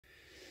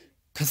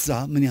ከዛ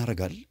ምን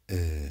ያረጋል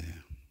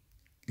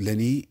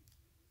ለኔ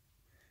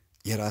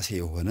የራሴ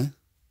የሆነ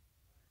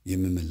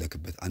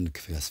የምመለክበት አንድ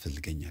ክፍል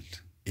ያስፈልገኛል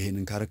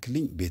ይሄንን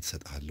ካረክልኝ ቤት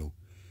ሰጣለሁ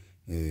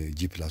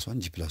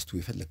G+1 G+2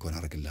 የፈለከውን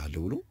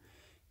አረግልሃለሁ ብሎ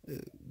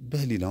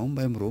በህሊናውም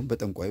ባይምሮም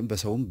በጠንቋይም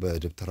በሰውም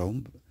በደብተራውም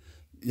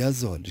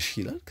ያዘዋል እሺ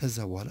ይላል ከዛ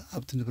በኋላ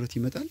ሀብት ንብረት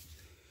ይመጣል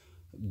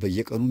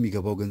በየቀኑ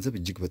የሚገባው ገንዘብ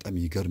እጅግ በጣም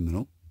ይገርም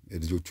ነው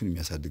ልጆቹን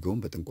የሚያሳድገው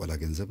በጥንቆላ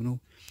ገንዘብ ነው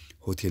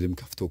ሆቴልም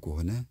ከፍቶ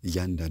ከሆነ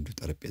እያንዳንዱ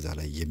ጠረጴዛ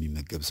ላይ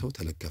የሚመገብ ሰው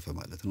ተለከፈ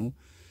ማለት ነው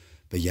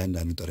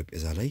በእያንዳንዱ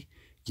ጠረጴዛ ላይ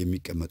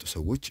የሚቀመጡ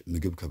ሰዎች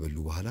ምግብ ከበሉ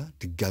በኋላ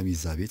ድጋሚ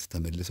እዛ ቤት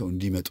ተመልሰው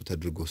እንዲመጡ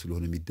ተደርጎ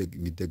ስለሆነ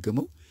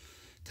የሚደገመው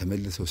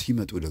ተመልሰው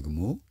ሲመጡ ደግሞ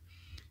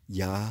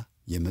ያ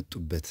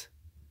የመጡበት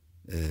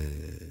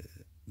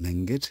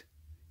መንገድ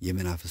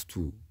የመናፍስቱ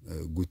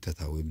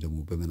ጉተታ ወይም ደግሞ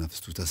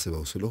በመናፍስቱ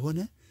ተስበው ስለሆነ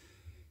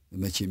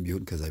መቼም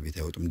ቢሆን ከዛ ቤት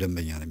አይወጡም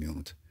ደንበኛ ነው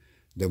የሚሆኑት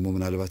ደግሞ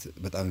ምናልባት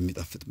በጣም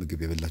የሚጣፍጥ ምግብ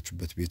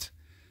የበላችሁበት ቤት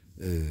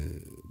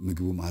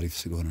ምግቡም አሪፍ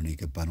ስለሆነ ነው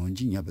የገባነው እንጂ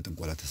እኛ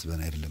በጥንቆላ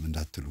ተስበን አይደለም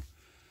እንዳትሉ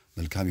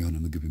መልካም የሆነ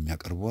ምግብ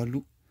የሚያቀርቡ አሉ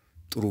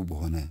ጥሩ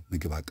በሆነ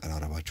ምግብ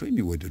አቀራረባቸው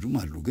የሚወደዱም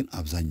አሉ ግን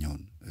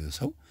አብዛኛውን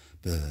ሰው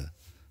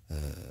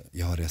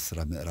በየሐዋርያት ሥራ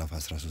ምዕራፍ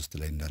 13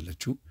 ላይ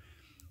እንዳለችው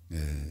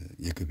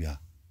የገበያ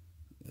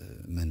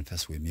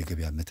መንፈስ ወይም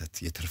የገበያ መተት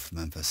የትርፍ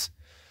መንፈስ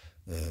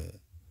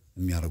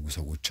የሚያረጉ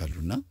ሰዎች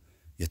አሉና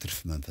የትርፍ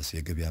መንፈስ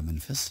የገበያ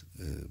መንፈስ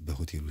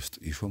በሆቴል ውስጥ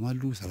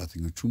ይሾማሉ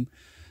ሰራተኞቹም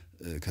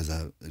ከዛ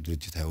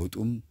ድርጅት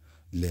አይወጡም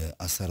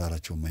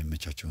ለአሰራራቸው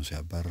የማይመቻቸውን ሰው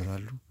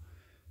ያባረራሉ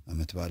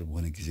አመት በዓል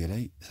በሆነ ጊዜ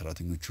ላይ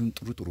ሰራተኞቹን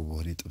ጥሩ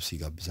በሆነ ጥብስ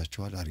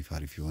ይጋብዛቸዋል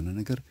አሪፍ የሆነ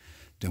ነገር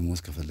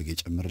ደሞዝ ከፈለገ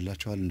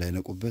ይጨምርላቸዋል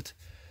እንዳይነቁበት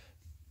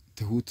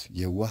ትሁት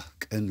የዋህ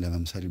ቀን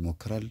ለመምሰል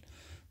ይሞክራል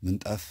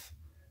ምንጣፍ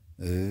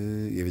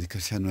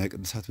የቤተክርስቲያን ነው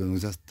ቅዱሳት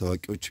በመግዛት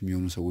ታዋቂዎች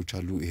የሚሆኑ ሰዎች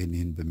አሉ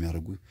ይሄን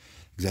በሚያረጉ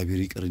እግዚአብሔር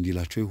ይቅር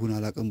እንዲላቸው ይሁን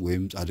አላቀም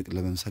ወይም ጻድቅ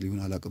ለመምሰል ይሁን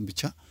አላቀም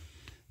ብቻ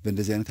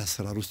በእንደዚህ አይነት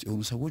አሰራር ውስጥ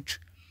የሆኑ ሰዎች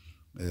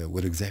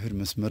ወደ እግዚአብሔር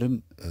መስመርም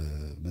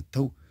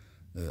መተው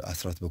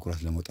አስራት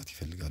በኩራት ለመውጣት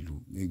ይፈልጋሉ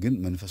ግን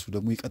መንፈሱ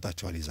ደግሞ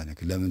ይቀጣቸዋል ይዛን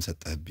ያክል ለምን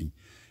ሰጠህብኝ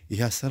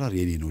ይሄ አሰራር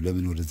የኔ ነው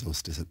ለምን ወደዛ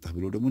ውስጥ ሰጠህ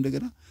ብሎ ደግሞ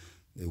እንደገና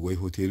ወይ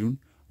ሆቴሉን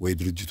ወይ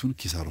ድርጅቱን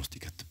ኪሳራ ውስጥ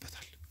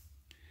ይከትበታል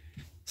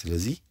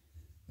ስለዚህ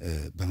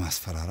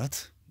በማስፈራራት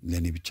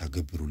ለኔ ብቻ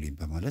ገብሩልኝ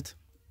በማለት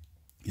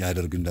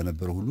ያደርግ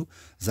እንደነበረ ሁሉ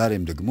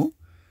ዛሬም ደግሞ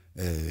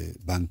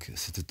ባንክ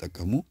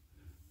ስትጠቀሙ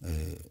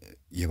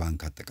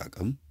የባንክ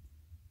አጠቃቀም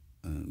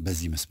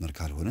በዚህ መስመር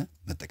ካልሆነ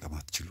መጠቀም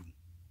አትችሉም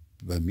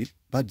በሚል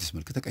በአዲስ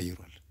መልክ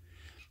ተቀይሯል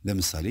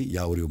ለምሳሌ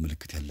ያውሬው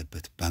ምልክት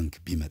ያለበት ባንክ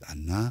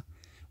ቢመጣና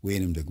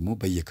ወይንም ደግሞ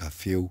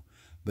በየካፌው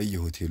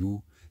በየሆቴሉ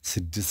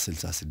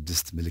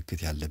 666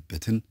 ምልክት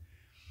ያለበትን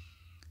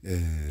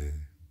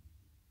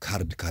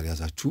ካርድ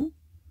ካልያዛችሁ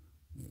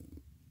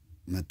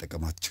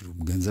መጠቀም አትችሉም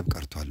ገንዘብ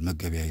ቀርቷል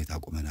መገበያየት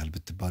አቁመናል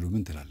ብትባሉ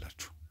ምን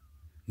ትላላችሁ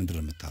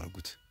ምንድነው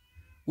የምታረጉት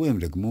ወይም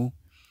ደግሞ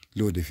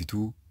ለወደፊቱ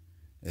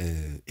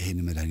ይሄን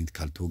መድኃኒት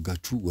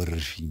ካልተወጋችሁ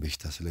ወረርሽኝ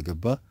በሽታ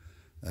ስለገባ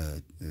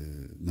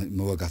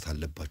መወጋት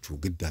አለባችሁ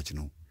ግዳጅ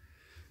ነው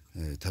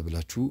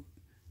ተብላችሁ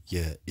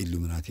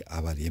የኢሉሚናቲ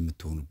አባል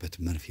የምትሆኑበት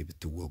መርፌ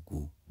ብትወጉ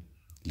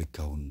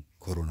ልካውን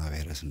ኮሮና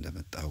ቫይረስ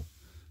እንደመጣው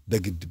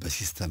በግድ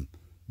በሲስተም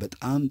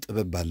በጣም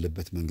ጥበብ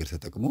ባለበት መንገድ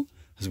ተጠቅሞ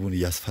ህዝቡን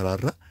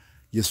ያስፈራራ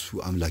የሱ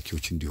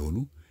አምላኪዎች እንዲሆኑ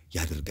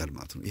ያደርጋል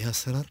ማለት ነው ይሄ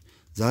አሰራር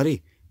ዛሬ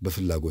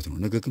በፍላጎት ነው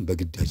ነገ ግን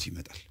በግዳጅ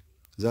ይመጣል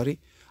ዛሬ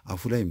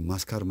አፉ ላይ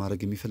ማስካር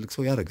ማድረግ የሚፈልግ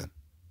ሰው ያደርጋል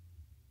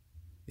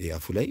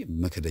አፉ ላይ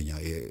መከደኛ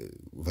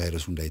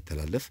ቫይረሱ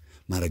እንዳይተላለፍ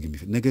ማድረግ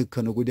የሚፈልግ ነገ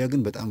ከነጎዲያ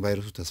ግን በጣም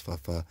ቫይረሱ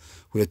ተስፋፋ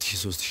 2000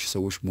 3000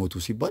 ሰዎች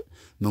ሞቱ ሲባል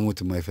መሞት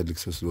የማይፈልግ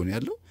ሰው ስለሆነ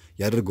ያለው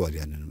ያደርገዋል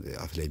ያንን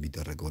አፍ ላይ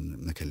የሚደረገውን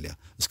መከለያ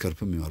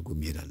ስካርፕም ይማርጎ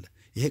ይሄዳል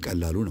ይሄ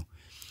ቀላሉ ነው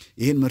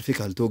ይሄን መርፌ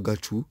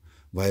ካልተወጋችሁ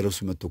ቫይረሱ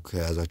መጥቶ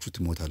ከያዛችሁ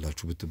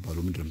ትሞታላችሁ ብትባሉ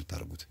ምንድነው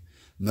የምታረጉት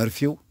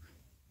መርፌው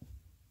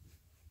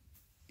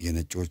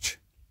የነጮች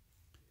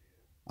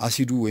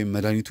አሲዱ ወይም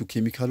መድኃኒቱ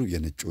ኬሚካሉ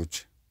የነጮች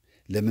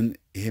ለምን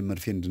ይሄ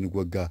መርፌ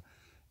እንድንወጋ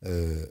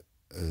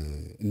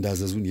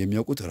እንዳዘዙን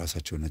የሚያውቁት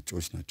ራሳቸው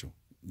ነጮች ናቸው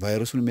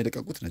ቫይረሱን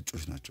የሚለቀቁት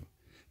ነጮች ናቸው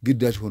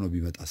ግዳጅ ሆኖ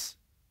ቢመጣስ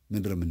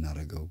ምንድነው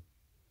የምናረጋው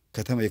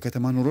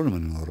የከተማ ኑሮ ነው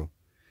የምንኖረው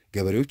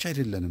ገበሬዎች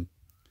አይደለንም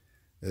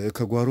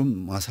ከጓሮም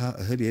ማሳ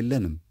እህል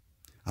የለንም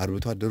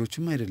አርብቶ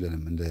አደሮችም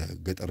አይደለንም እንደ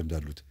ገጠር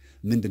እንዳሉት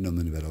ምንድነው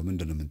የምንበላው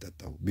ምንድነው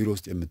የምንጠጣው ቢሮ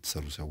ውስጥ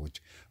የምትሰሩ ሰዎች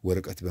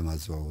ወረቀት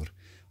በማዘዋወር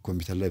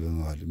ኮምፒውተር ላይ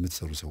በመዋል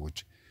የምትሰሩ ሰዎች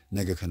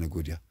ነገ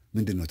ከነጎዲያ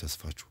ምንድነው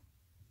ተስፋችሁ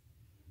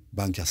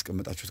ባንክ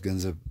ያስቀመጣችሁት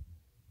ገንዘብ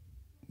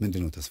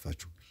ምንድነው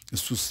ተስፋችሁ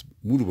እሱስ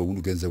ሙሉ በሙሉ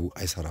ገንዘቡ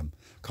አይሰራም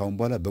ካሁን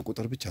በኋላ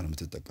በቁጥር ብቻ ነው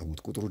የምትጠቀሙት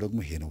ቁጥሩ ደግሞ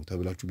ይሄ ነው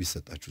ተብላችሁ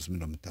ቢሰጣችሁስ ምን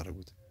ነው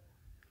የምታረጉት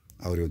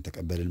አውሬውን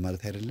ተቀበልን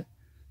ማለት አይደለ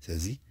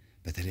ስለዚህ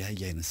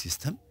በተለያየ አይነት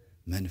ሲስተም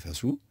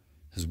መንፈሱ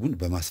ህዝቡን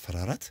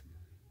በማስፈራራት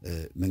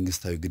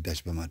መንግስታዊ ግዳጅ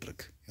በማድረግ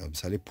ያው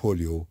ለምሳሌ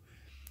ፖሊዮ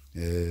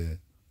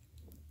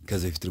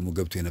ከዚህ በፊት ደግሞ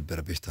ገብቶ የነበረ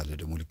በሽታ አለ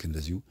ደግሞ ልክ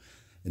እንደዚሁ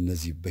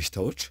እነዚህ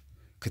በሽታዎች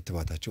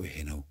ክትባታቸው ይሄ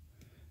ነው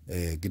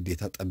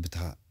ግዴታ ጠብታ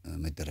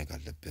መደረግ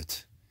አለበት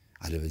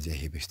አለበዚያ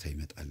ይሄ በሽታ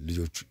ይመጣል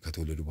ልጆች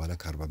ከተወለዱ በኋላ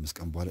ከ45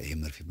 ቀን በኋላ ይሄ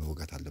መርፌ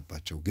መወጋት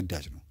አለባቸው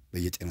ግዳጅ ነው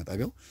በየጤና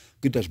ጣቢያው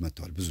ግዳጅ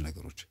መጥተዋል ብዙ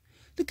ነገሮች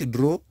ልክ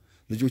ድሮ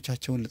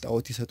ልጆቻቸውን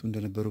ለጣዖት ይሰጡ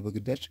እንደነበረው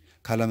በግዳጅ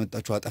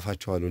ካላመጣቸው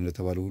አጠፋቸዋለሁ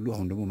እንደተባለው ሁሉ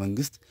አሁን ደግሞ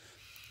መንግስት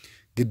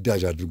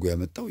ግዳጅ አድርጎ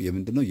ያመጣው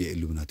የምንድነው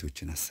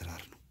የኢሉሚናቲዎችን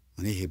አሰራር ነው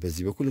እኔ ይሄ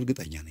በዚህ በኩል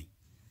እርግጠኛ ነኝ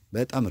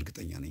በጣም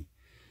እርግጠኛ ነኝ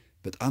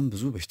በጣም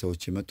ብዙ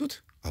በሽታዎች የመጡት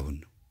አሁን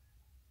ነው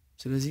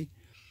ስለዚህ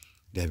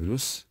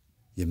ዲያቢሎስ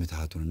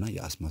የምትሀቱንና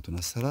የአስማቱን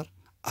አሰራር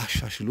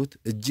አሻሽሎት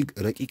እጅግ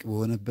ረቂቅ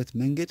በሆነበት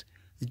መንገድ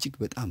እጅግ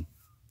በጣም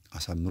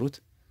አሳምሮት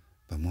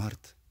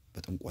በመዋርት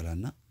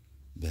በጥንቆላና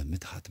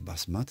በምትሀት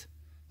በአስማት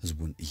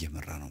ህዝቡን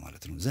እየመራ ነው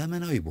ማለት ነው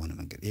ዘመናዊ በሆነ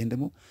መንገድ ይሄን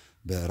ደግሞ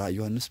በራዕየ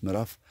ዮሐንስ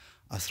ምዕራፍ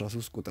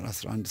 13 ቁጥር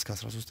 11 እስከ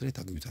 13 ላይ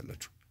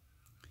ታገኙታላችሁ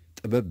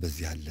ጥበብ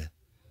በዚህ አለ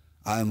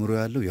አእምሮ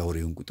ያለው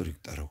ያውሬውን ቁጥር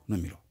ይቁጠረው ነው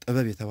የሚለው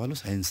ጥበብ የተባለው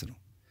ሳይንስ ነው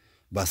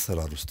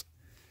በአሰራር ውስጥ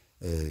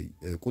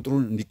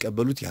ቁጥሩን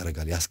እንዲቀበሉት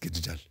ያረጋል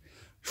ያስገድዳል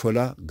ሾላ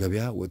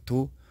ገበያ ወጥቶ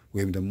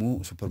ወይም ደግሞ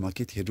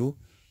ሱፐርማርኬት ሄዶ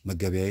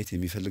መገበያየት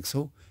የሚፈልግ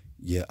ሰው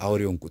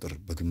የአውሬውን ቁጥር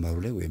በግንባሩ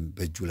ላይ ወይም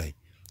በእጁ ላይ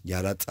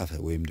ያላጻፈ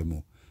ወይም ደግሞ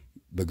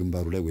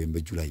በግንባሩ ላይ ወይም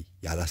በእጁ ላይ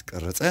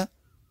ያላስቀረጸ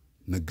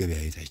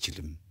መገበያየት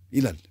አይችልም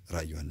ይላል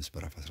ራዕየ ዮሐንስ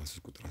ምዕራፍ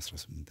 13 ቁጥር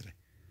 18 ላይ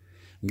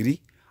እንግዲህ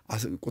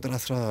ቁጥር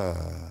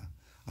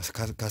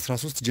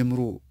 13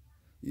 ጀምሮ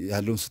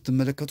ያለውን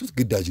ስትመለከቱት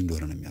ግዳጅ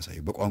እንደሆነ ነው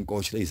የሚያሳየው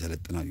በቋንቋዎች ላይ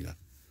ይሰለጥናል ይላል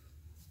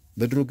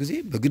በድሮ ጊዜ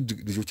በግድ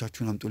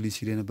ልጆቻችሁን አምጡልኝ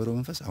ሲል የነበረው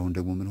መንፈስ አሁን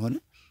ደግሞ ምን ሆነ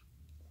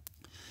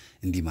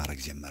እንዲህ ማድረግ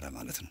ጀመረ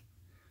ማለት ነው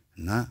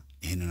እና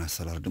ይሄንን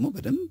አሰራር ደግሞ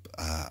በደንብ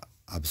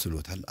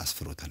አብስሎታል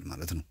አስፍሮታል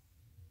ማለት ነው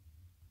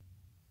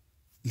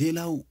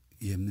ሌላው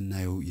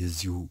የምናየው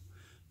የዚሁ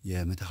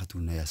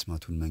የምትሀቱና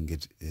የአስማቱን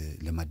መንገድ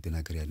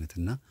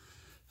ለማደናገሪያነትና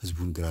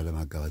ህዝቡን ግራ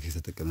ለማጋባት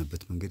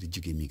የተጠቀመበት መንገድ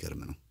እጅግ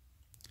የሚገርም ነው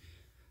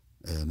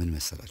ምን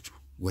መሰላችሁ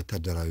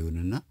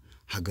ወታደራዊውንና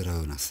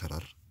ሀገራዊውን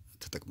አሰራር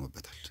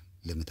ተጠቅሞበታል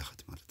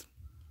ለምትሀት ማለት ነው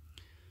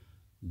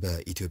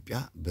በኢትዮጵያ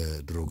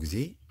በድሮ ጊዜ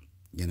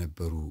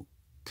የነበሩ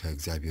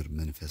ከእግዚአብሔር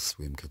መንፈስ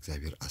ወይም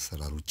ከእግዚአብሔር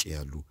አሰራር ውጪ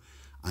ያሉ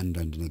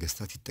አንዳንድ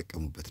ነገስታት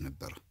ይጠቀሙበት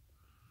ነበር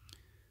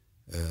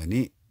እኔ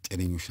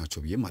ጤነኞች ናቸው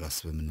ብዬም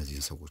አላስብም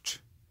እነዚህን ሰዎች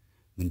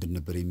ምንድን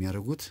ነበር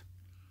የሚያደርጉት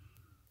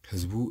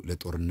ህዝቡ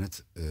ለጦርነት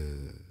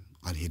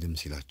አልሄድም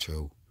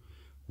ሲላቸው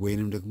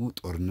ወይንም ደግሞ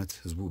ጦርነት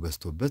ህዝቡ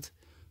በስቶበት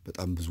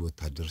በጣም ብዙ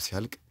ወታደር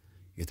ሲያልቅ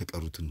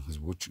የተቀሩትን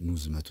ህዝቦች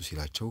ኑዝመቱ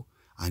ሲላቸው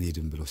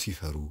አንሄድም ብለው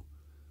ሲፈሩ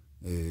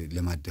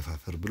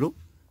ለማደፋፈር ብሎ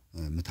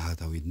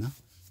ምትሃታዊና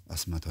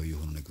አስማታዊ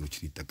የሆኑ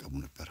ነገሮችን ይጠቀሙ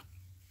ነበር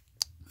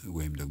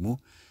ወይም ደግሞ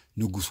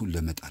ንጉሱን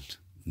ለመጣል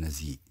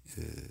እነዚህ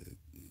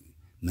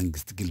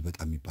መንግስት ግልበጣ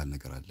የሚባል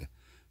ነገር አለ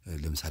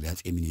ለምሳሌ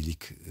አጼ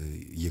ሚኒሊክ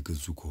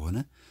እየገዙ ከሆነ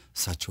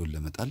እሳቸውን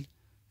ለመጣል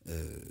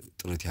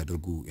ጥረት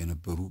ያደርጉ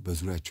የነበሩ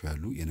በዙሪያቸው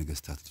ያሉ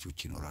የነገስታት ልጆች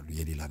ይኖራሉ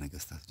የሌላ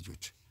ነገስታት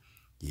ልጆች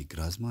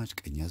የግራዝማች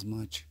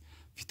ቀኛዝማች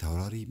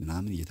ፊታውራሪ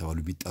ምናምን እየተባሉ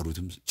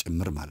ቢጣሩትም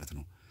ጭምር ማለት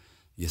ነው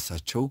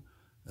የሳቸው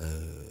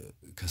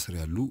ከስር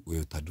ያሉ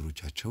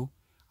ወታደሮቻቸው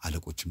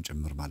አለቆችም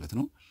ጭምር ማለት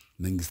ነው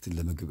መንግስትን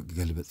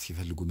ለመገልበጥ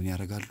ሲፈልጉ ምን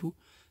ያረጋሉ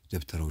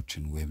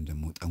ደብተሮችን ወይም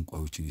ደግሞ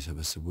ጠንቋዮችን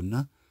ይሰበስቡና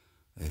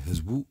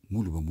ህዝቡ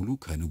ሙሉ በሙሉ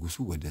ከንጉሱ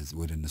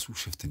ወደ እነሱ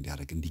ሽፍት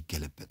እንዲያደርግ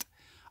እንዲገለበጥ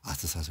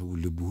አስተሳሰቡ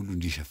ልቡ ሁሉ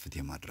እንዲሸፍት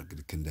የማድረግ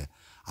ልክ እንደ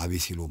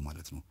አቤሴሎም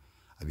ማለት ነው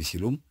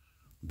አቤሴሎም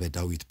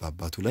በዳዊት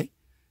በአባቱ ላይ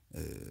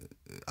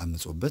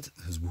አመጾበት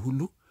ህዝቡ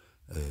ሁሉ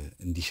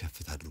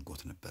እንዲሸፍት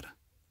አድርጎት ነበር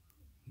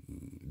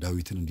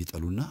ዳዊትን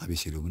እንዲጠሉና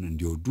አቤሴሎምን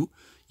እንዲወዱ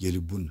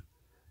የልቡን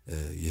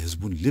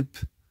የህዝቡን ልብ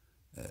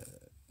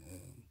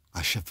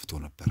አሸፍቶ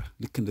ነበር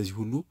ልክ እንደዚህ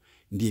ሁሉ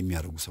እንዲህ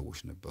የሚያደርጉ ሰዎች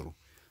ነበሩ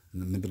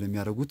ምንድነው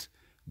የሚያደርጉት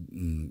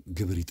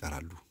ግብር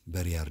ይጠራሉ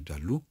በሬ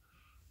ያርዳሉ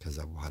ከዛ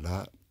በኋላ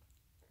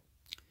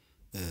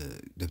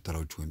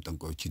ደብተራዎች ወይም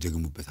ጠንቋዮች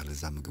ይደግሙበታል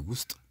እዛ ምግብ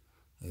ውስጥ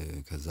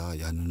ከዛ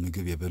ያንን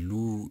ምግብ የበሉ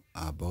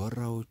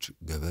አባወራዎች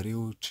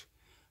ገበሬዎች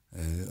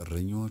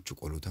እረኞች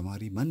ቆሎ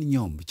ተማሪ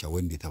ማንኛውም ብቻ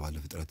ወንድ የተባለ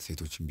ፍጥረት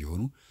ሴቶችም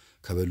ቢሆኑ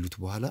ከበሉት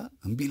በኋላ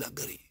እንቢ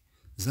ላገሬ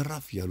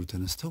ዘራፍ ያሉ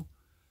ተነስተው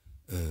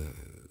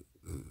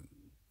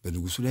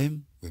በንጉሱ ላይም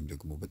ወይም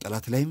ደግሞ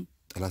በጠላት ላይም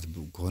ጠላት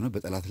ከሆነ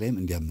በጠላት ላይም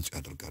እንዲያመጹ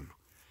ያደርጋሉ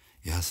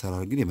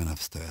የሐሰራር ግን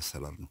የመናፍስታዊ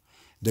አሰራር ነው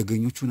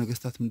ደገኞቹ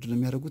ነገስታት ምንድነው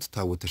የሚያደርጉት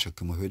ታቦት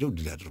ተሸክመው ሄደው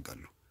ድል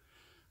ያደርጋሉ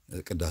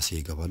ቅዳሴ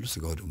ይገባሉ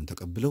ስጋው ደግሞ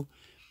ተቀብለው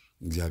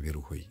እግዚአብሔር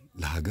ሆይ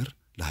ለሀገር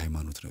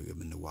ለሃይማኖት ነው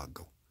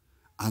የምንዋጋው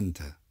አንተ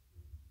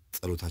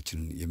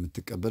ጸሎታችንን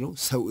የምትቀበለው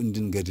ሰው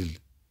እንድንገድል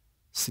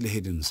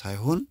ስለሄድን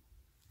ሳይሆን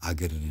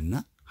አገርንና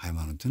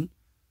ሃይማኖትን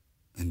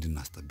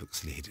እንድናስጠብቅ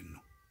ስለሄድን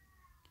ነው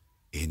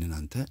ይሄንን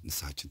አንተ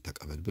ንስሐችን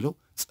ተቀበል ብለው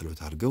ጸሎት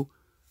አድርገው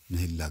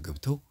ምህላ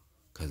ገብተው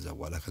ከዛ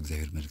በኋላ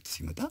ከእግዚአብሔር መልእክት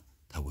ሲመጣ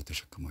ታቦት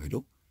ተሸክመው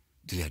ሄደው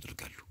ድል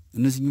ያደርጋሉ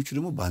እነዚህኞቹ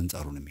ደግሞ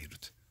በአንጻሩ ነው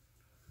የሚሄዱት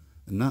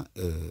እና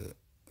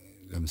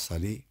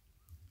ለምሳሌ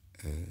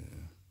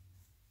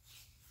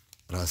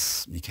ራስ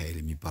ሚካኤል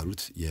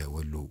የሚባሉት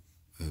የወሎ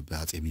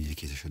በአጼ ሚኒሊክ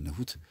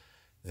የተሸነፉት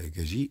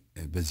ገዢ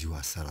በዚሁ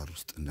አሰራር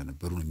ውስጥ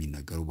እንደነበሩ ነው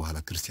የሚናገሩ በኋላ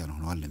ክርስቲያን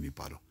ሆነዋል ነው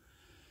የሚባለው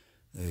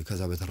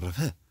ከዛ በተረፈ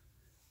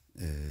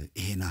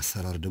ይሄን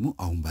አሰራር ደግሞ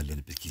አሁን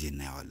ባለንበት ጊዜ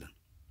እናያዋለን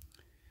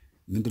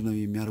ምንድነው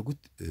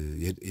የሚያደርጉት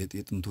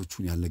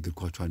የጥንቶቹን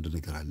ያልነገርኳቸው አንድ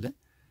ነገር አለ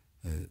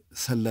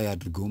ሰላይ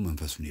አድርገው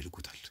መንፈሱን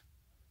ይልኩታል።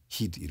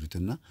 ሂድ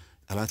ይሉትና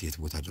ጠላት የት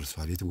ቦታ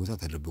ደርሷል፣ የት ቦታ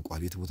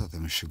ተደብቋል፣ የት ቦታ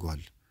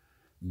ተመሽጓል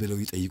ብለው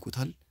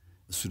ይጠይቁታል።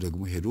 እሱ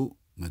ደግሞ ሄዶ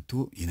መጥቶ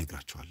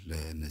ይነግራቸዋል።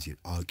 ለነዚህ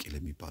አዋቂ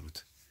ለሚባሉት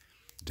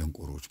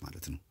ደንቆሮች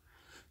ማለት ነው።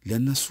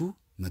 ለነሱ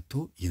መጥቶ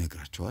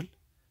ይነግራቸዋል።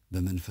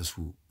 በመንፈሱ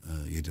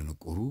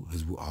የደነቆሩ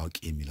ህዝቡ አዋቂ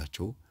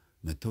የሚላቸው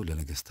መጥተው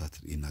ለነገስታት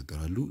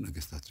ይናገራሉ።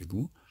 ነገስታት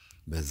ደግሞ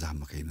በዛ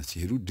አማካይነት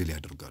ሲሄዱ ድል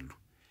ያደርጋሉ።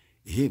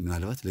 ይሄ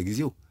ምናልባት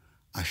ለጊዜው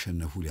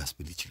አሸነፉ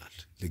ሊያስብል ይችላል።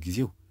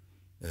 ለጊዜው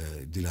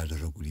ድል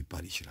አደረጉ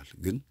ሊባል ይችላል።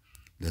 ግን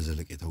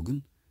ለዘለቄታው ግን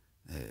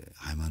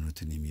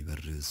ሃይማኖትን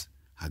የሚበርዝ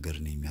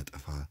ሀገርን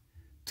የሚያጠፋ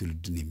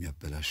ትውልድን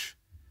የሚያበላሽ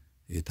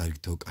የታሪክ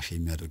ተወቃሽ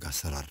የሚያደርግ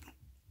አሰራር ነው።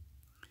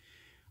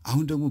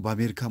 አሁን ደግሞ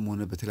በአሜሪካም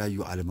ሆነ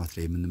በተለያዩ ዓለማት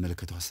ላይ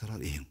የምንመለከተው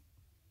አሰራር ይሄ ነው።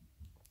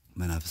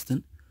 መናፍስትን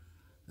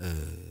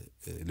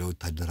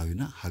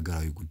ለወታደራዊና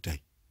ሀገራዊ ጉዳይ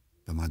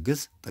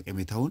በማገዝ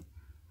ጠቀሜታውን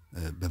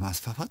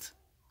በማስፋፋት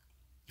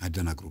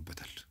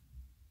አደናግሮበታል።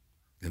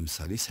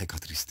 ለምሳሌ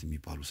ሳይካትሪስት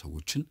የሚባሉ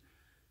ሰዎችን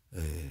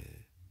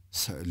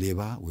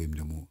ሌባ ወይም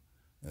ደግሞ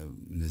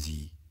እነዚህ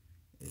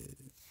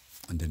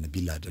እንደነ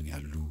ቢላደን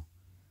ያሉ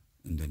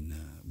እንደነ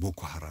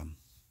ቦኮ ሐራም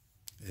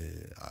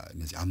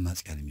እነዚህ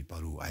አማጽያን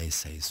የሚባሉ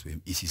አይኤስአይኤስ ወይም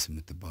ኢሲስ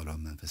የምትባሉ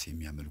መንፈስ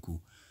የሚያመልኩ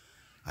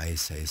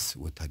አይኤስአይኤስ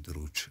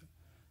ወታደሮች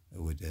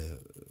ወደ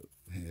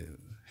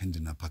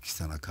ህንድና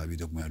ፓኪስታን አካባቢ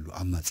ደግሞ ያሉ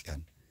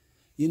አማጽያን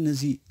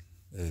የነዚህ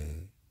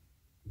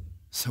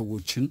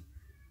ሰዎችን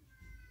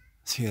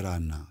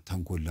ሴራና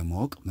ተንኮል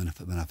ለማወቅ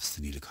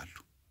መናፍስትን ይልካሉ።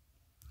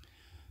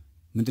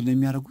 ምንድነው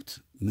የሚያደርጉት?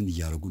 ምን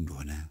እያደረጉ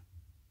እንደሆነ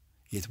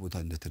የት ቦታ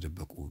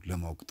እንደተደበቁ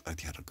ለማወቅ ጥረት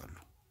ያደርጋሉ።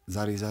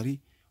 ዛሬ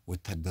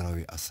ወታደራዊ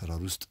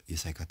አሰራር ውስጥ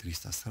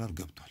የሳይካትሪስት አሰራር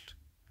ገብቷል።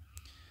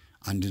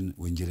 አንድን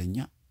ወንጀለኛ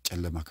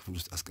ጨለማ ክፍል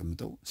ውስጥ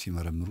አስቀምጠው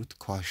ሲመረምሩት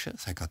ከዋሸ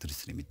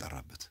ሳይካትሪስት ነው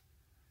የሚጠራበት።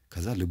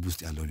 ከዛ ልብ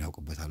ውስጥ ያለውን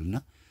ያውቁበታልና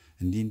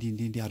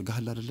እንዴ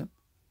አርጋሃል አይደለም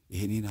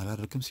ይሄን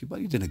አላረክም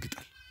ሲባል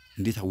ይደነግጣል።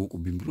 እንዴት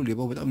አወቁብኝ ብሎ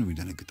ሌባው በጣም ነው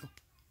የሚደነግጠው።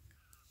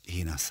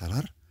 ይሄን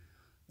አሰራር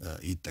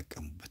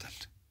ይጠቀሙበታል።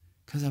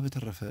 ከዛ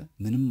በተረፈ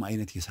ምንም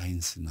አይነት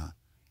የሳይንስና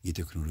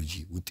የቴክኖሎጂ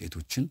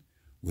ውጤቶችን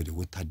ወደ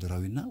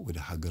ወታደራዊና ወደ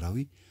ሀገራዊ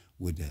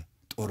ወደ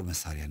ጦር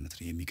መሳሪያነት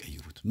ነው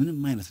የሚቀይሩት። ምንም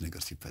አይነት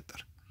ነገር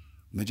ሲፈጠር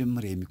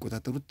መጀመሪያ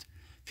የሚቆጣጠሩት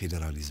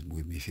ፌደራሊዝም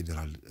ወይም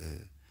የፌደራል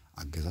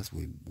አገዛዝ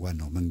ወይም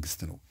ዋናው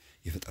መንግስት ነው።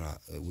 የፈጠራ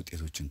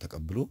ውጤቶችን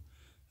ተቀብሎ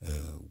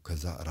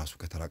ከዛ ራሱ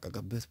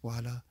ከተራቀቀበት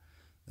በኋላ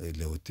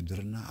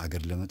ለውትድርና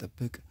አገር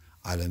ለመጠበቅ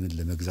ዓለምን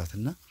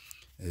ለመግዛትና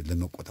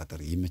ለመቆጣጠር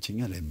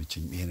ይመቸኛል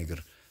አይመቸኝ ይሄ ነገር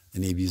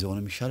እኔ ቢዛው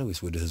ነው የሚሻለው ወይስ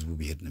ወደ ህዝቡ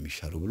ቢሄድ ነው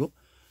የሚሻለው ብሎ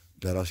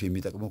ለራሱ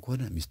የሚጠቅመው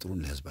ከሆነ ሚስጥሩን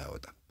ለህዝብ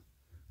አያወጣም።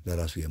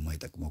 ለራሱ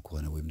የማይጠቅመው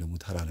ከሆነ ወይም ደግሞ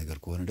ተራ ነገር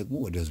ከሆነ ደግሞ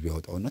ወደ ህዝብ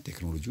ያወጣውና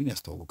ቴክኖሎጂውን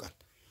ያስተዋውቃል።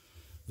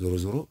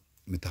 ዞሮ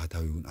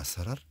ምትሃታዊውን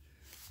አሰራር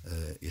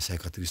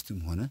የሳይካትሪስትም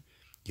ሆነ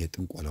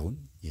የጥንቆላውን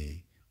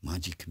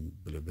የማጂክ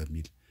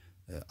በሚል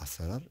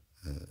አሰራር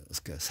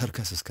እስከ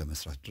ሰርከስ እስከ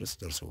መስራት ድረስ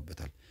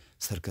ደርሰውበታል።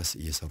 ሰርከስ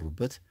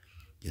እየሰሩበት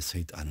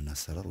የሰይጣንን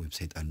አሰራር ወይም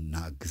ሰይጣንና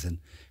አግዘን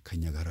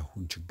ከኛ ጋር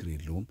ሁን ችግር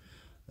የለውም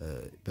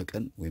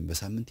በቀን ወይም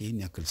በሳምንት ይሄን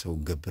ያክል ሰው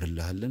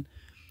እንገብርልሃለን።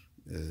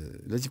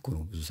 ለዚህ እኮ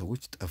ነው ብዙ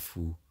ሰዎች ጠፉ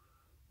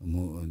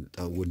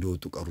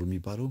ወደወጡ ቀሩ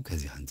የሚባለው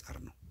ከዚህ አንፃር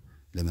ነው።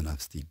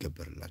 ለመናፍስት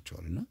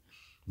ይገበርላቸዋልና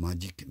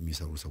ማጂክ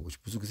የሚሰሩ ሰዎች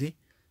ብዙ ጊዜ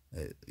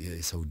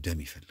የሰው ደም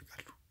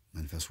ይፈልጋሉ።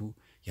 መንፈሱ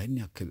ያን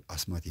ያክል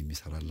አስማት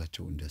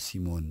የሚሰራላቸው እንደ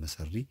ሲሞን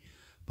መሰሪ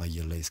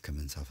ባየር ላይ እስከ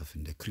መንሳፈፍ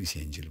እንደ ክሪስ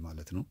ኤንጅል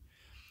ማለት ነው።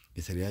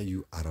 የተለያዩ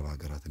አረብ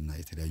ሀገራትና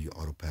የተለያዩ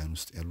አውሮፓውያን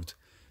ውስጥ ያሉት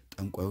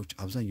ጠንቋዮች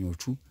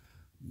አብዛኛዎቹ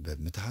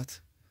በምትሃት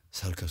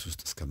ሰርከስ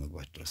ውስጥ እስከ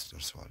መግባት ድረስ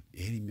ደርሰዋል።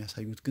 ይሄን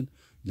የሚያሳዩት ግን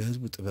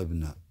ለህዝቡ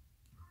ጥበብና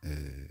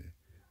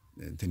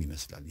እንትን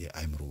ይመስላል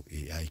የአይምሮ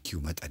የአይኪው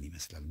መጠን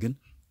ይመስላል ግን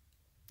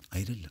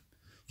አይደለም።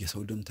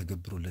 የሰው ደም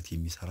ተገብሮለት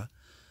የሚሰራ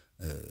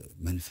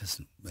መንፈስ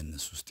ነው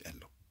በእነሱ ውስጥ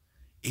ያለው።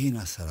 ይሄን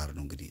አሰራር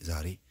ነው እንግዲህ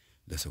ዛሬ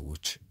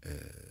ለሰዎች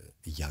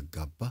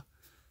እያጋባ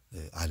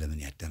ዓለምን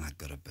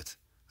ያደናገረበት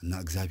እና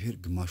እግዚአብሔር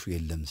ግማሹ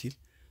የለም ሲል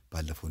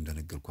ባለፈው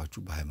እንደነገርኳችሁ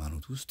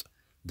በሃይማኖት ውስጥ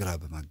ግራ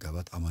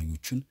በማጋባት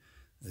አማኞችን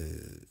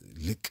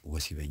ልቅ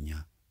ወሲበኛ፣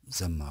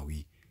 ዘማዊ፣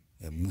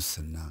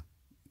 ሙስና፣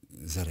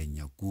 ዘረኛ፣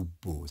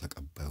 ጉቦ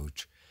ተቀባዮች፣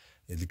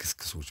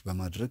 ልክስክሶች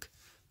በማድረግ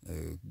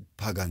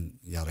ፓጋን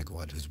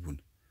ያረጋዋል ህዝቡን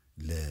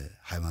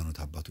ለሃይማኖት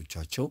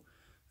አባቶቻቸው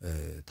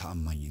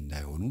ተአማኝ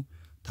እንዳይሆኑ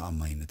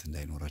ተአማኝነት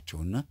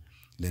እንዳይኖራቸውና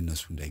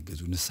ለነሱ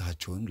እንዳይገዙ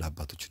ንስሐቸውን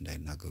ለአባቶች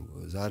እንዳይናገሩ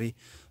ዛሬ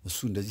እሱ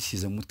እንደዚህ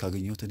ሲዘሙት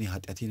ካገኘሁት እኔ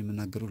ኃጢአቴን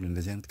የምናገረው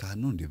ለእንደዚህ አይነት ካህን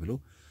ነው እንዴ ብለው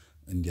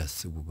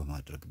እንዲያስቡ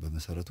በማድረግ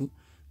በመሰረቱ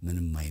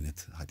ምንም አይነት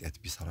ኃጢአት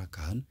ቢሰራ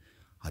ካህን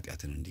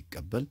ኃጢአትን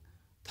እንዲቀበል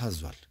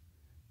ታዟል።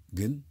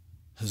 ግን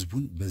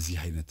ህዝቡን በዚህ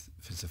አይነት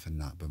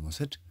ፍልስፍና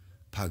በመውሰድ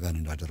ፓጋን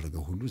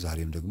እንዳደረገው ሁሉ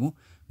ዛሬም ደግሞ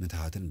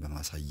ምትሃትን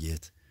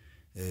በማሳየት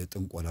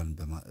ጥንቆላን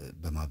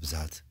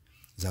በማብዛት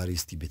ዛሬ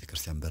እስቲ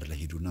ቤተክርስቲያን በር ላይ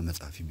ሄዱና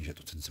መጽሐፍ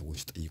የሚሸጡትን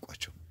ሰዎች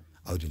ጠይቋቸው።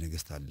 አውደ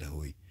ነገስት አለ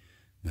ሆይ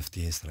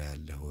መፍትሄ ስራ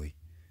ያለ ሆይ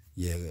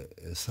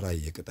የስራ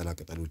የቅጠላ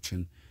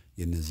ቅጠሎችን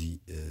የነዚህ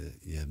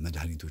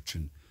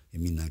የመድኃኒቶችን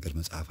የሚናገር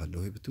መጽሐፍ አለ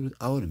ሆይ ብትሉት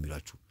አሁን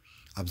የሚላችሁ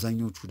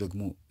አብዛኞቹ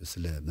ደግሞ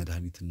ስለ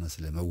መድኃኒትና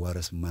ስለ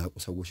መዋረስ የማያውቁ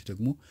ሰዎች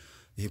ደግሞ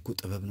ይሄ እኮ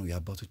ጥበብ ነው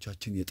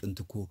የአባቶቻችን የጥንት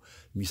እኮ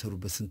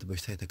የሚሰሩበት ስንት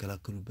በሽታ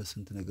የተከላከሉበት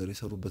ስንት ነገር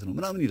የሰሩበት ነው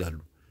ምናምን ይላሉ።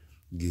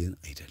 ግን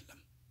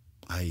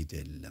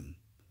አይደለም።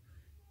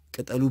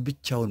 ቅጠሉ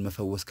ብቻውን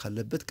መፈወስ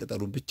ካለበት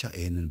ቅጠሉ ብቻ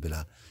ይሄንን ብላ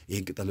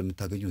ይሄን ቅጠል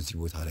የምታገኘው እዚህ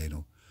ቦታ ላይ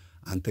ነው።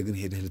 አንተ ግን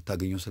ሄደህ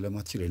ልታገኘው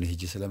ስለማትችል እኔ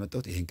ሄጄ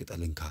ስለመጣሁት ይሄን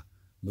ቅጠል እንካ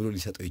ብሎ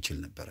ሊሰጠው ይችል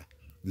ነበር።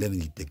 ለምን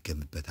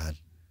ይደገምበታል?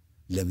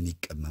 ለምን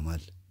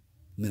ይቀመማል?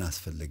 ምን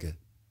አስፈለገ?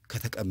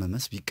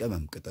 ከተቀመመስ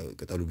ቢቀመም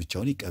ቅጠሉ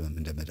ብቻውን ይቀመም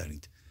እንደ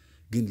መድኃኒት።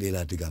 ግን ሌላ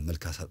ድጋም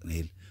መልካስ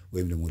አጥናኤል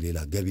ወይም ደግሞ ሌላ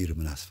ገቢር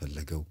ምን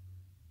አስፈለገው?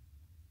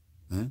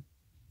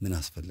 ምን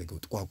አስፈለገው?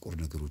 ጥቋቁር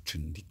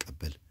ነገሮችን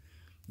እንዲቀበል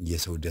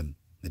የሰው ደም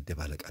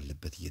መደባለቅ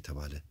አለበት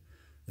እየተባለ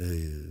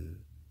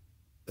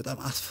በጣም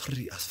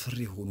አስፈሪ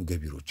የሆኑ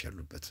ገቢሮች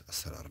ያሉበት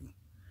አሰራር ነው።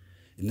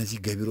 እነዚህ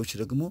ገቢሮች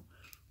ደግሞ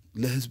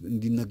ለህዝብ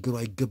እንዲነገሩ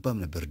አይገባም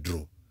ነበር ድሮ።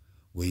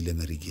 ወይ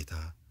ለመሪጌታ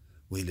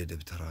ወይ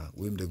ለደብተራ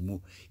ወይም ደግሞ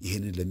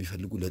ይሄንን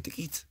ለሚፈልጉ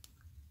ለጥቂት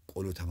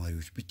ቆሎ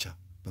ተማሪዎች ብቻ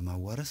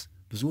በማዋረስ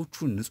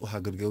ብዙዎቹን ንጹህ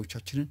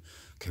አገልጋዮቻችንን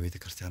ከቤተ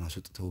ክርስቲያን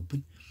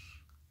አስወጥተውብን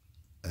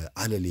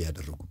አለል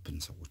ያደረጉብን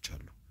ሰዎች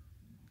አሉ።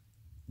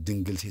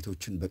 ድንግል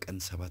ሴቶችን በቀን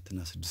 7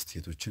 እና 6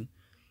 ሴቶችን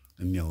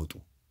የሚያወጡ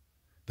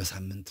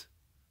በሳምንት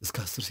እስከ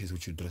 10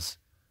 ሴቶች ድረስ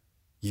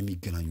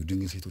የሚገናኙ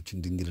ድንግል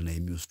ሴቶችን ድንግልና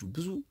የሚወስዱ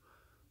ብዙ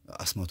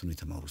አስማቱን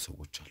የተማሩ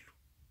ሰዎች አሉ።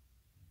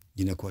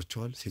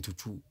 ይነኳቸዋል።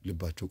 ሴቶቹ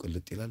ልባቸው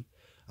ቅልጥ ይላል።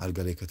 አልጋ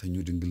ላይ ከተኙ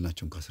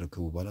ድንግልናቸውን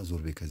ካስረከቡ በኋላ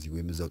ዞር በይ ከዚህ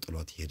ወይም እዛው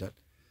ጥሏት ይሄዳል።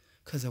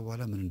 ከዛ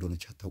በኋላ ምን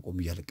እንደሆነች አታውቆም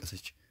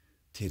እያለቀሰች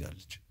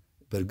ትሄዳለች።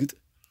 በእርግጥ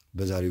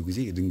በዛሬው ጊዜ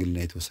ድንግልና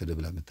የተወሰደ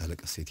ብላ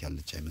መታለቀስ ሴት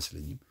ያለች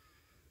አይመስለኝም።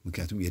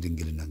 ምክንያቱም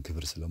የድንግልናን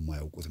ክብር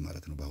ስለማያውቁት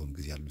ማለት ነው። በአሁን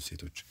ጊዜ ያሉት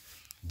ሴቶች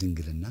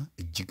ድንግልና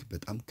እጅግ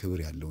በጣም ክብር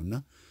ያለውና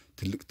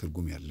ትልቅ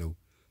ትርጉም ያለው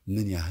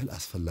ምን ያህል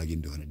አስፈላጊ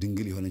እንደሆነ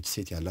ድንግል የሆነች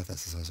ሴት ያላት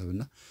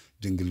አስተሳሰብና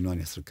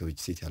ድንግልናን ያስረከበች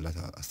ሴት ያላት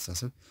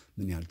አስተሳሰብ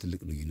ምን ያህል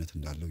ትልቅ ልዩነት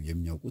እንዳለው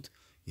የሚያውቁት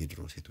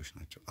የድሮ ሴቶች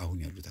ናቸው። አሁን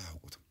ያሉት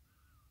አያውቁትም።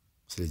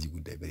 ስለዚህ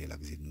ጉዳይ በሌላ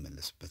ጊዜ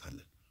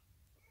እንመለስበታለን።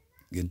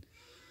 ግን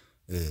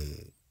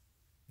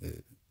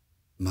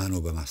ማኖ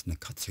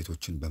በማስነካት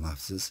ሴቶችን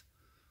በማፍዘዝ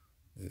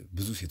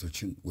ብዙ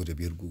ሴቶችን ወደ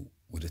ቤርጉ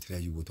ወደ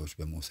ተለያዩ ቦታዎች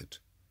በመውሰድ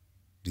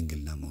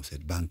ድንግልና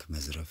መውሰድ፣ ባንክ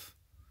መዝረፍ፣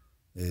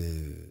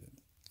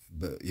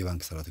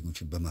 የባንክ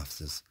ሰራተኞችን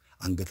በማፍዘዝ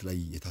አንገት ላይ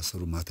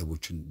የታሰሩ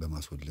ማተቦችን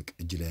በማስወለቅ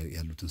እጅ ላይ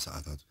ያሉትን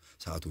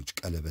ሰዓቶች፣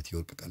 ቀለበት፣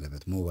 የወርቅ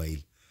ቀለበት፣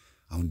 ሞባይል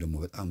አሁን ደግሞ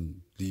በጣም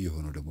ልዩ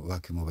የሆነው ደግሞ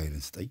እባክህ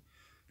ሞባይልን ስጠኝ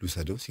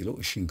ልውሰደው ሲለው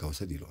እሺ እንካ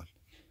ውሰድ ይለዋል።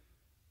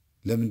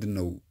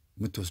 ለምንድነው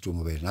የምትወስደው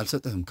ሞባይልን?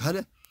 አልሰጠህም ካለ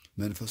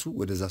መንፈሱ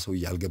ወደዛ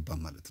ሰውዬ አልገባም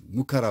ማለት ነው።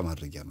 ሙከራ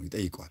ማድረጊያ ነው።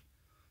 ይጠይቀዋል።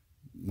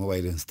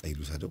 ሞባይልን ስጠኝ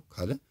ልውሰደው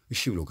ካለ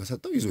እሺ ብሎ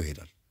ከሰጠው ይዞ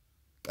ይሄዳል።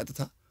 ቀጥታ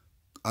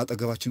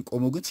አጠገባችን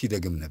ቆሞ ግን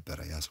ሲደግም ነበረ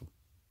ያ ሰው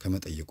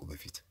ከመጠየቁ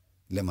በፊት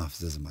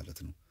ለማፍዘዝ ማለት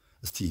ነው።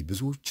 እስቲ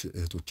ብዙዎች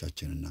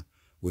እህቶቻችንና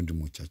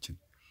ወንድሞቻችን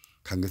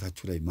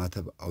ካንገታችሁ ላይ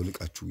ማተብ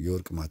አውልቃችሁ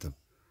የወርቅ ማተብ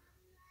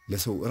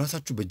ለሰው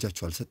ራሳችሁ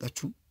በእጃችሁ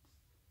አልሰጣችሁም?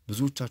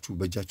 ብዙዎቻችሁ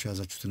በእጃችሁ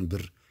ያዛችሁትን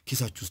ብር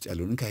ኪሳችሁ ውስጥ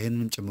ያለውን እንካ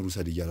ይሄንንም ጨምሩ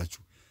ሰድ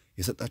እያላችሁ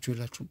የሰጣችሁ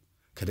የላችሁም?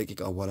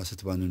 ከደቂቃ በኋላ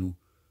ስትባንኑ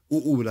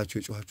ኡኡ ብላችሁ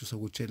የጮኻችሁ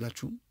ሰዎች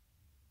የላችሁም?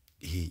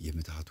 ይሄ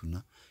የምትሀቱና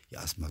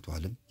የአስማቱ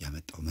ዓለም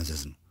ያመጣው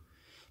መዘዝ ነው።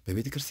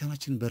 በቤተ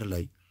ክርስቲያናችን በር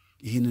ላይ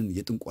ይህንን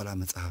የጥንቆላ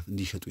መጽሐፍ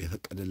እንዲሸጡ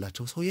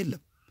የፈቀደላቸው ሰው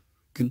የለም።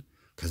 ግን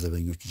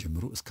ከዘበኞች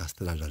ጀምሮ እስከ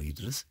አስተዳዳሪ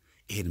ድረስ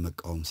ይሄን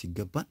መቃወም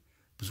ሲገባን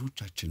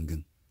ብዙዎቻችን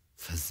ግን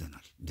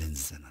ፈዘናል፣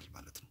 ደንዝዘናል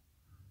ማለት ነው።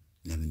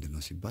 ለምንድን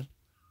ነው ሲባል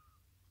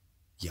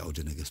የአውደ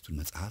ነገሥቱን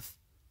መጽሐፍ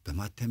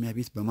በማተሚያ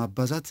ቤት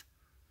በማባዛት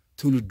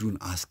ትውልዱን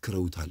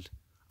አስክረውታል።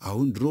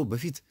 አሁን ድሮ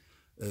በፊት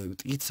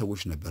ጥቂት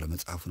ሰዎች ነበረ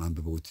መጽሐፉን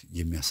አንብበውት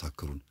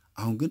የሚያሳክሩን።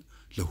 አሁን ግን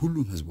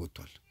ለሁሉም ሕዝብ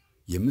ወጥቷል።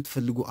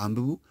 የምትፈልጉ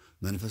አንብቡ፣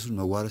 መንፈሱን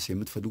መዋረስ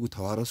የምትፈልጉ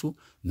ተዋረሱ፣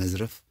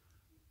 መዝረፍ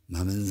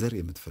ማመንዘር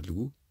የምትፈልጉ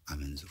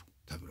አመንዝሩ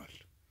ተብሏል።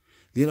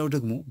 ሌላው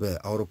ደግሞ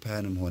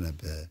በአውሮፓውያንም ሆነ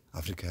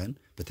በአፍሪካውያን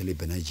በተለይ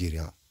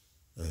በናይጄሪያ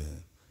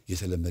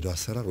የተለመደው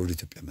አሰራር ወደ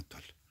ኢትዮጵያ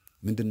መጥቷል።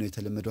 ምንድነው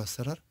የተለመደው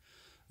አሰራር?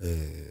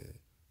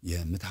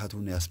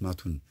 የምትሀቱና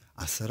የአስማቱን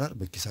አሰራር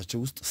በኪሳቸው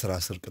ውስጥ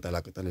ስር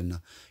ቅጠላቅጠልና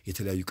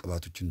የተለያዩ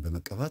ቅባቶችን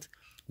በመቀባት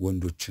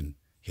ወንዶችን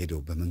ሄደው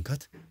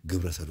በመንካት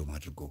ግብረ ሰዶም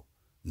አድርጎ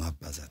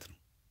ማባዛት ነው።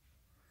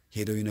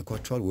 ሄደው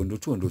ይነኳቸዋል።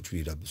 ወንዶቹን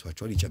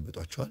ይዳብሷቸዋል፣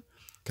 ይጨብጧቸዋል።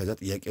 ከዛ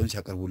ጥያቄውን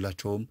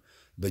ሲያቀርቡላቸውም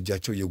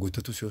በእጃቸው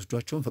የጎተቱ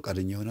ሲወስዷቸውም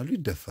ፈቃደኛ ይሆናሉ፣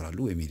 ይደፈራሉ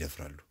ወይም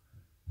ይደፍራሉ።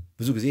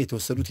 ብዙ ጊዜ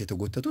የተወሰዱት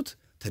የተጎተቱት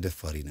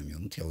ተደፋሪ ነው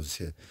የሚሆኑት። ያው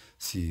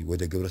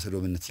ወደ ግብረ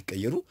ሰዶምነት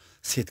ሲቀየሩ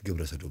ሴት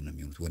ግብረ ሰዶም ነው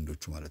የሚሆኑት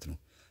ወንዶቹ ማለት ነው።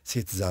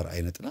 ሴት ዛር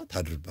አይነጥላ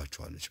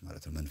ታድርባቸዋለች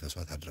ማለት ነው። መንፈሷ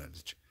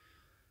ታድራለች።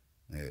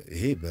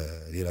 ይሄ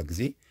በሌላ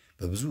ጊዜ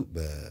በብዙ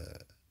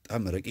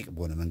በጣም ረቂቅ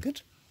በሆነ መንገድ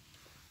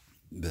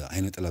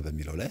በአይነጥላ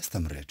በሚለው ላይ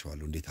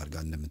አስተምሬያቸዋለሁ። እንዴት አርጋ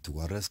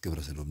እንደምትዋረስ ግብረ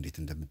ሰዶም እንዴት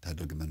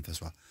እንደምታደርግ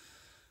መንፈሷ።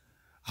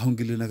 አሁን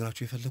ግን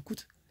ልነግራችሁ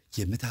የፈለኩት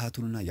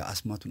የምትሀቱንና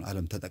የአስማቱን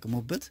ዓለም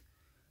ተጠቅመውበት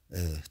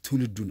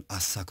ትውልዱን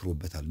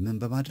አሳክሮበታል። ምን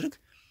በማድረግ?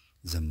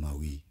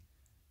 ዘማዊ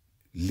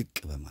ልቅ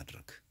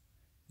በማድረግ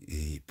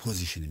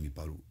ፖዚሽን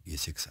የሚባሉ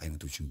የሴክስ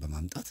አይነቶችን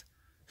በማምጣት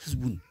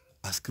ህዝቡን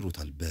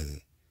አስክሮታል።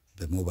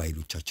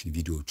 በሞባይሎቻችን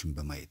ቪዲዮዎችን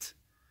በማየት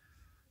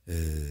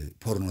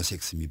ፖርኖ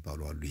ሴክስ የሚባሉ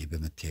አሉ። ይሄ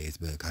በመተያየት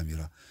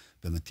በካሜራ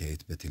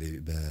በመተያየት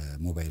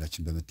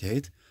በሞባይላችን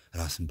በመተያየት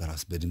ራስን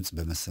በራስ በድምጽ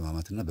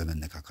በመሰማማትና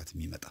በመነካካት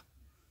የሚመጣ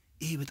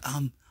ይሄ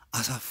በጣም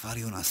አሳፋሪ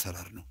የሆነ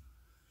አሰራር ነው።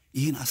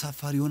 ይህን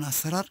አሳፋሪ የሆነ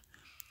አሰራር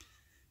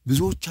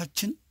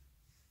ብዙዎቻችን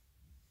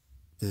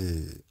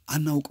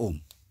አናውቀውም።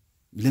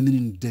 ለምን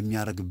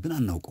እንደሚያረግብን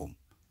አናውቀውም።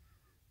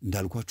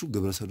 እንዳልኳችሁ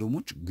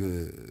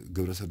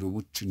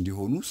ግብረሰዶሞች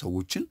እንዲሆኑ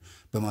ሰዎችን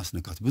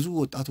በማስነካት ብዙ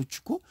ወጣቶች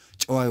እኮ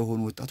ጨዋ የሆኑ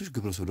ወጣቶች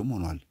ግብረሰዶም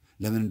ሆነዋል።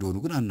 ለምን እንደሆኑ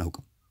ግን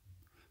አናውቅም።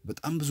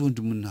 በጣም ብዙ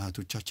ወንድምና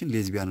እህቶቻችን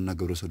ሌዝቢያንና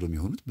ግብረሰዶም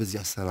የሆኑት በዚህ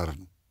አሰራር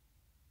ነው።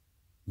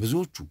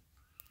 ብዙዎቹ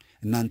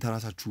እናንተ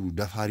ራሳችሁ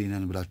ደፋሪ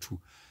ነን ብላችሁ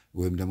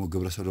ወይም ደግሞ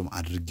ግብረሰዶም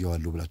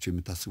አድርጌዋለሁ ብላችሁ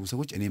የምታስቡ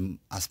ሰዎች እኔም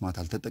አስማት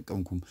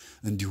አልተጠቀምኩም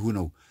እንዲሁ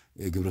ነው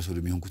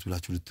ግብረሰዶም የሆንኩት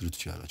ብላችሁ ልትሉ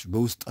ትችላላችሁ።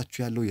 በውስጣችሁ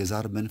ያለው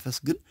የዛር መንፈስ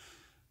ግን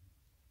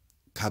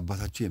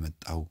ከአባታችሁ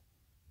የመጣው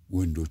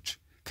ወንዶች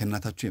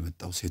ከእናታችሁ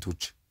የመጣው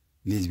ሴቶች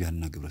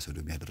ሌዝቢያንና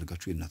ግብረሰዶም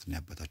ያደረጋችሁ የእናትና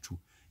የአባታችሁ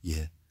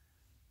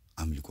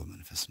የአምልኮ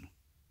መንፈስ ነው።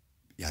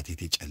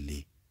 ያቴቴ ጨሌ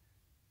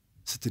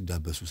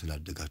ስትዳበሱ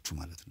ስላደጋችሁ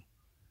ማለት ነው።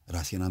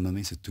 ራሴን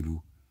አመመኝ ስትሉ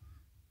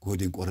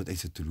ጎዴን ቆረጠኝ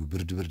ስትሉ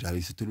ብርድ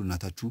አለኝ ስትሉ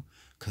እናታችሁ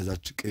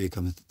ከዛች ቅቤ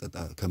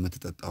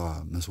ከምትጠጣዋ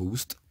መሶብ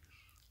ውስጥ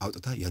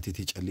አውጥታ ያቴቴ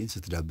ጨሌን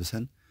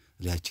ስትዳብሰን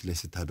ላያችን ላይ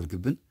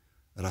ስታደርግብን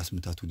ራስ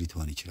ምታቱ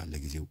ሊተወን ይችላል።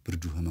 ለጊዜው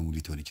ብርዱ ህመሙ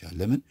ሊተወን ይችላል።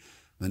 ለምን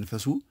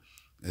መንፈሱ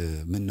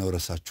ምን ነው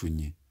ረሳችሁኝ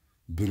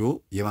ብሎ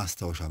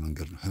የማስታወሻ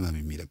መንገድ ነው ህመም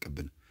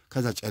የሚለቅብን።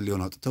 ከዛ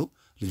ጨሌውን አውጥተው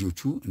ልጆቹ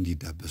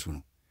እንዲዳበሱ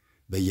ነው።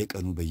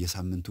 በየቀኑ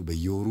በየሳምንቱ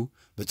በየወሩ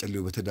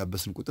በጨሌው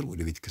በተዳበስን ቁጥር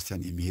ወደ ቤተ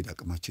ክርስቲያን የሚሄድ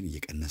አቅማችን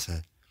እየቀነሰ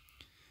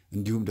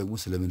እንዲሁም ደግሞ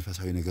ስለ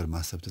መንፈሳዊ ነገር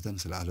ማሰብ ትተን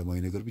ስለ ዓለማዊ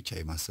ነገር ብቻ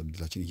የማሰብ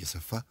ድላችን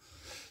እየሰፋ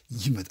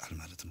ይመጣል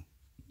ማለት ነው።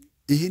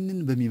 ይህንን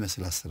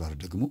በሚመስል አሰራር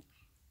ደግሞ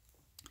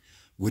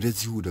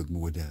ወደዚሁ ደግሞ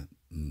ወደ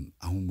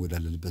አሁን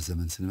ወዳለንበት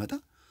ዘመን ስንመጣ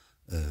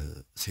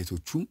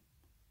ሴቶቹም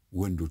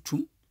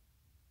ወንዶቹም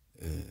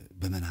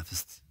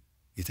በመናፍስት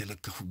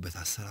የተለከፉበት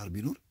አሰራር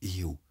ቢኖር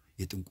ይሄው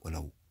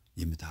የጥንቆላው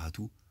የምትሃቱ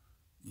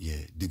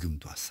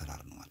የድግምቱ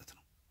አሰራር ነው ማለት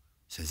ነው።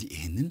 ስለዚህ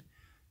ይሄንን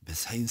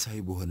በሳይንሳዊ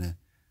በሆነ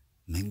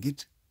መንገድ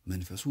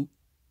መንፈሱ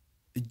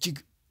እጅግ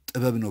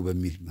ጥበብ ነው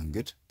በሚል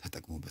መንገድ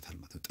ተጠቅሞበታል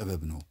ማለት ነው።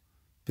 ጥበብ ነው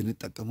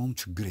ብንጠቀመውም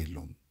ችግር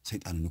የለውም።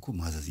 ሰይጣንን እኮ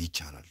ማዘዝ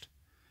ይቻላል።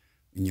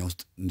 እኛ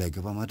ውስጥ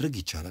እንዳይገባ ማድረግ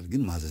ይቻላል፣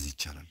 ግን ማዘዝ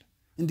ይቻላል።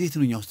 እንዴት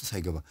ነው እኛ ውስጥ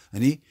ሳይገባ?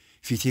 እኔ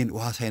ፊቴን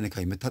ውሃ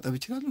ሳይነካኝ መታጠብ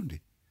እችላለሁ እንዴ?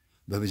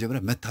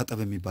 በመጀመሪያ መታጠብ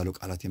የሚባለው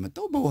ቃላት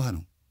የመጣው በውሃ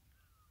ነው።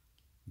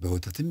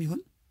 በወተትም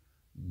ይሁን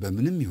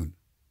በምንም ይሁን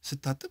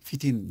ስታጠብ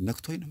ፊቴን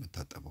ነክቶኝ ነው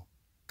መታጠበው።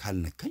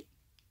 ካልነካኝ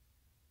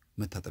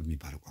መታጠብ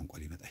የሚባለው ቋንቋ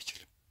ሊመጣ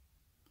አይችልም።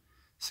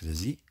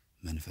 ስለዚህ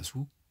መንፈሱ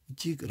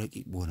እጅግ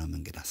ረቂቅ በሆነ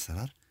መንገድ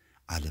አሰራር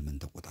ዓለምን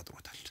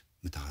ተቆጣጥሮታል።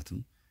 ምትሃትም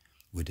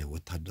ወደ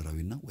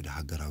ወታደራዊና ወደ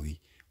ሀገራዊ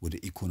ወደ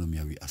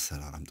ኢኮኖሚያዊ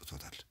አሰራር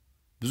አምጥቶታል።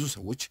 ብዙ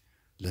ሰዎች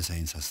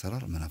ለሳይንስ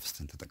አሰራር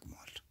መናፍስትን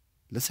ተጠቅመዋል።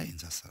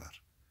 ለሳይንስ አሰራር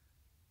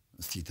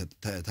እስቲ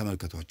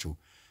ተመልከቷቸው።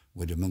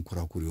 ወደ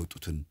መንኮራኩር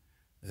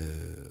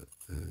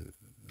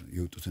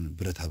የወጡትን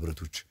ብረታ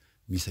ብረቶች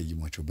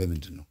የሚሰይሟቸው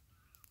በምንድን ነው?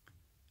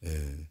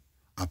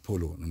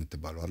 አፖሎ ነው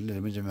የምትባለው አይደል?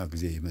 ለመጀመሪያ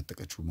ጊዜ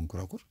የመጠቀችው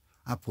መንኮራኩር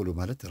አፖሎ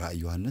ማለት ራእይ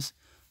ዮሐንስ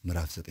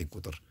ምዕራፍ 9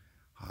 ቁጥር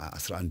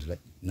 11 ላይ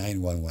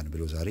 911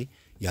 ብለው ዛሬ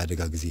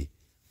የአደጋ ጊዜ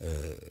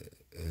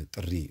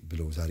ጥሪ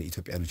ብለው ዛሬ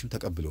ኢትዮጵያኖችም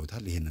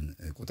ተቀብለውታል። ይሄንን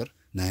ቁጥር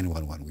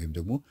 911 ወይም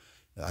ደግሞ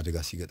አደጋ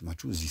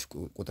ሲገጥማችሁ እዚህ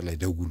ቁጥር ላይ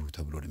ደውሉ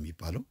ተብሎ ነው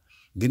የሚባለው።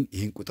 ግን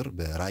ይሄን ቁጥር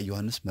በራእይ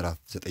ዮሐንስ ምዕራፍ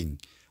 9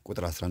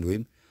 ቁጥር 11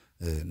 ወይም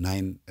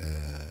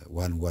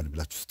 911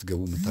 ብላችሁ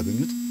ስትገቡ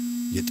የምታገኙት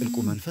የጥልቁ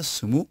መንፈስ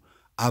ስሙ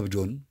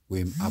አብዶን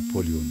ወይም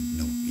አፖሊዮን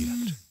ነው ይላል።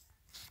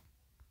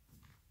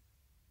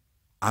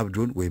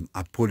 አብዶን ወይም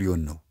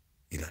አፖሊዮን ነው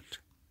ይላል።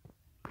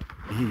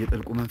 ይሄ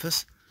የጥልቁ መንፈስ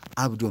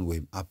አብዶን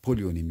ወይም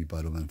አፖሊዮን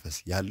የሚባለው መንፈስ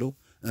ያለው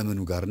እምኑ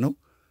ጋር ነው?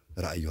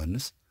 ራእይ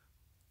ዮሐንስ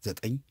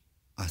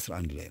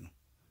 9:11 ላይ ነው።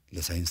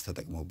 ለሳይንስ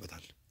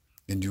ተጠቅመውበታል።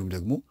 እንዲሁም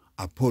ደግሞ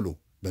አፖሎ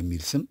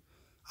በሚል ስም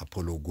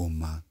አፖሎ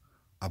ጎማ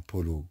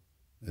አፖሎ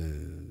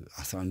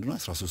 11 እና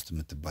 13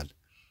 የምትባል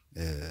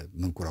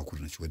መንኮራኩር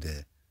ነች ወደ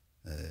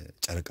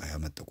ጨረቃ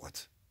ያመጠቋት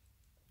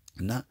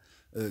እና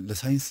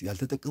ለሳይንስ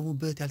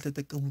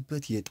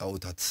ያልተጠቀሙበት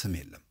የጣዖታት ስም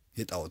የለም።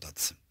 የጣዖታት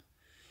ስም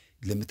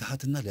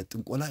ለምትሃትና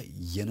ለጥንቆላ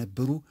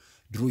የነበሩ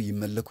ድሮ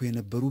ይመለኩ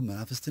የነበሩ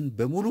መናፍስትን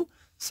በሙሉ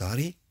ዛሬ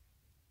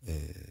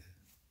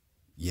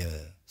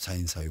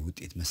የሳይንሳዊ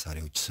ውጤት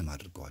መሳሪያዎች ስም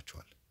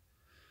አድርገዋቸዋል።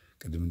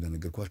 ቅድም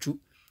እንደነገርኳችሁ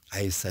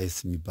አይሳይስ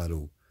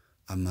የሚባለው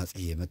አማጺ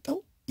የመጣው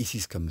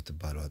ኢሲስ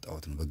ከምትባለው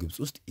ጣዖት ነው። በግብጽ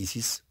ውስጥ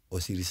ኢሲስ፣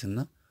 ኦሲሪስና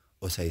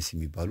ኦሳይስ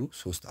የሚባሉ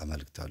 3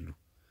 አማልክት አሉ።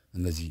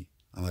 እነዚህ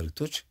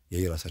አማልክቶች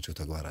የየራሳቸው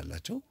ተግባር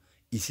አላቸው።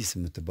 ኢሲስ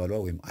የምትባለው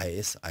ወይም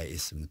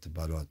አይኤስ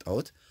የምትባለው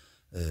ጣዖት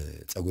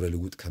ጸጉረ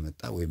ልውጥ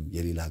ከመጣ ወይም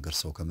የሌላ ሀገር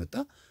ሰው ከመጣ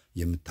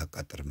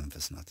የምታቃጥር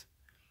መንፈስ ናት።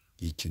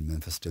 ይህችን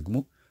መንፈስ ደግሞ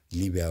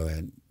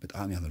ሊቢያውያን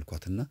በጣም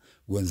ያመልኳትና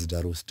ወንዝ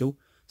ዳር ወስደው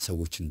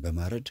ሰዎችን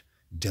በማረድ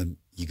ደም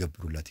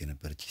ይገብሩላት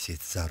የነበረች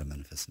ሴት ዛር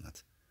መንፈስ ናት።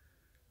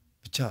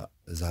 ብቻ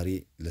ዛሬ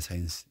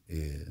ለሳይንስ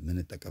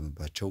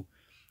የምንጠቀምባቸው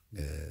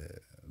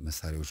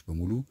መሳሪያዎች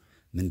በሙሉ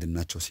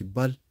ምንድናቸው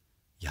ሲባል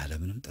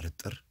ያለምንም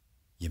ጥርጥር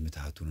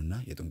የምትሀቱንና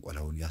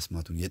የጥንቆላውን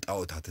የአስማቱን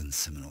የጣዖታትን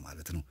ስም ነው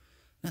ማለት ነው።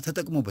 እና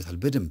ተጠቅሞበታል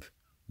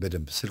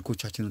በደንብ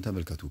ስልኮቻችንን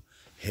ተመልከቱ።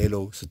 ሄሎ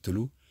ስትሉ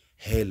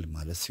ሄል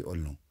ማለት ሲኦል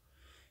ነው።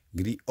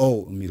 እንግዲህ ኦ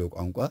የሚለው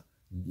ቋንቋ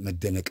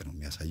መደነቅ ነው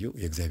የሚያሳየው።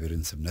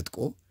 የእግዚአብሔርን ስም ነጥቆ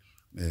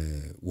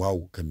ዋው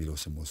ከሚለው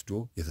ስም ወስዶ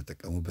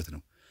የተጠቀሙበት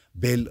ነው።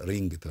 ቤል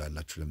ሪንግ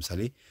ትላላችሁ።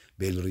 ለምሳሌ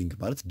ቤል ሪንግ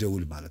ማለት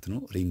ደውል ማለት ነው።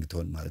 ሪንግ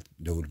ቶን ማለት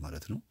ደውል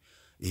ማለት ነው።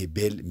 ይሄ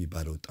ቤል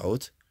የሚባለው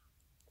ጣዖት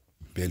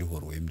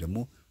ቤልሆር ወይም ደግሞ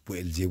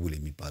ቡኤልዜቡል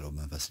የሚባለው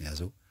መንፈስ ነው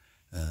ያዘው።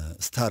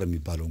 ስታር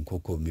የሚባለውን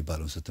ኮከብ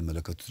የሚባለውን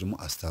ስትመለከቱት ደግሞ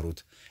አስታሮት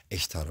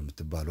ኤሽታር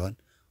የምትባለዋን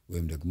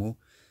ወይም ደግሞ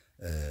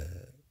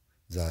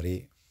ዛሬ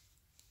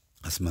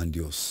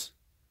አስማንዲዮስ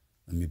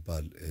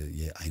የሚባል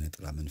የአይነ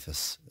ጥላ መንፈስ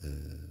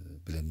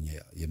ብለን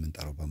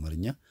የምንጠራው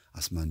በአማርኛ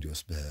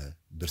አስማንዲዮስ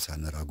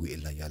በድርሳነ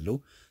ራጉኤል ላይ ያለው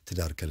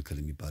ትዳር ከልከል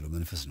የሚባለው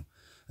መንፈስ ነው።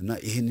 እና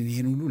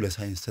ይሄን ሁሉ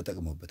ለሳይንስ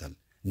ተጠቅሞበታል።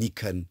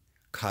 ኒከን፣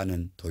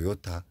 ካነን፣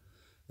 ቶዮታ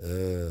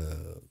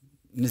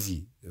እነዚህ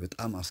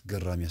በጣም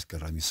አስገራሚ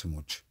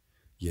ስሞች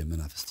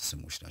የመናፍስት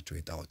ስሞች ናቸው፣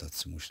 የጣዖታት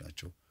ስሞች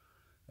ናቸው።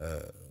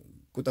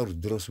 ቁጥሩ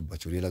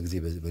ድረሱባቸው። ሌላ ጊዜ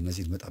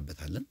በእነዚህ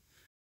እንመጣበታለን።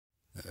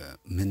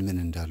 ምን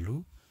እንዳሉ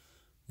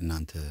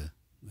እናንተ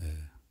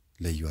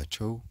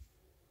ለዩዋቸው።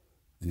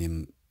 እኔም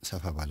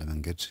ሰፋ ባለ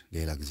መንገድ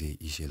ሌላ ጊዜ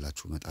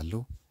ይዤላችሁ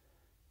እመጣለሁ።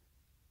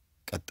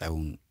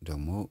 ቀጣዩን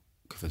ደግሞ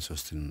ክፍል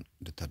 3ን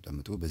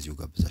እንድታዳምጡ በዚሁ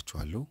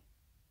ጋብዛችኋለሁ።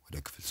 ወደ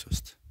ክፍል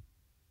 3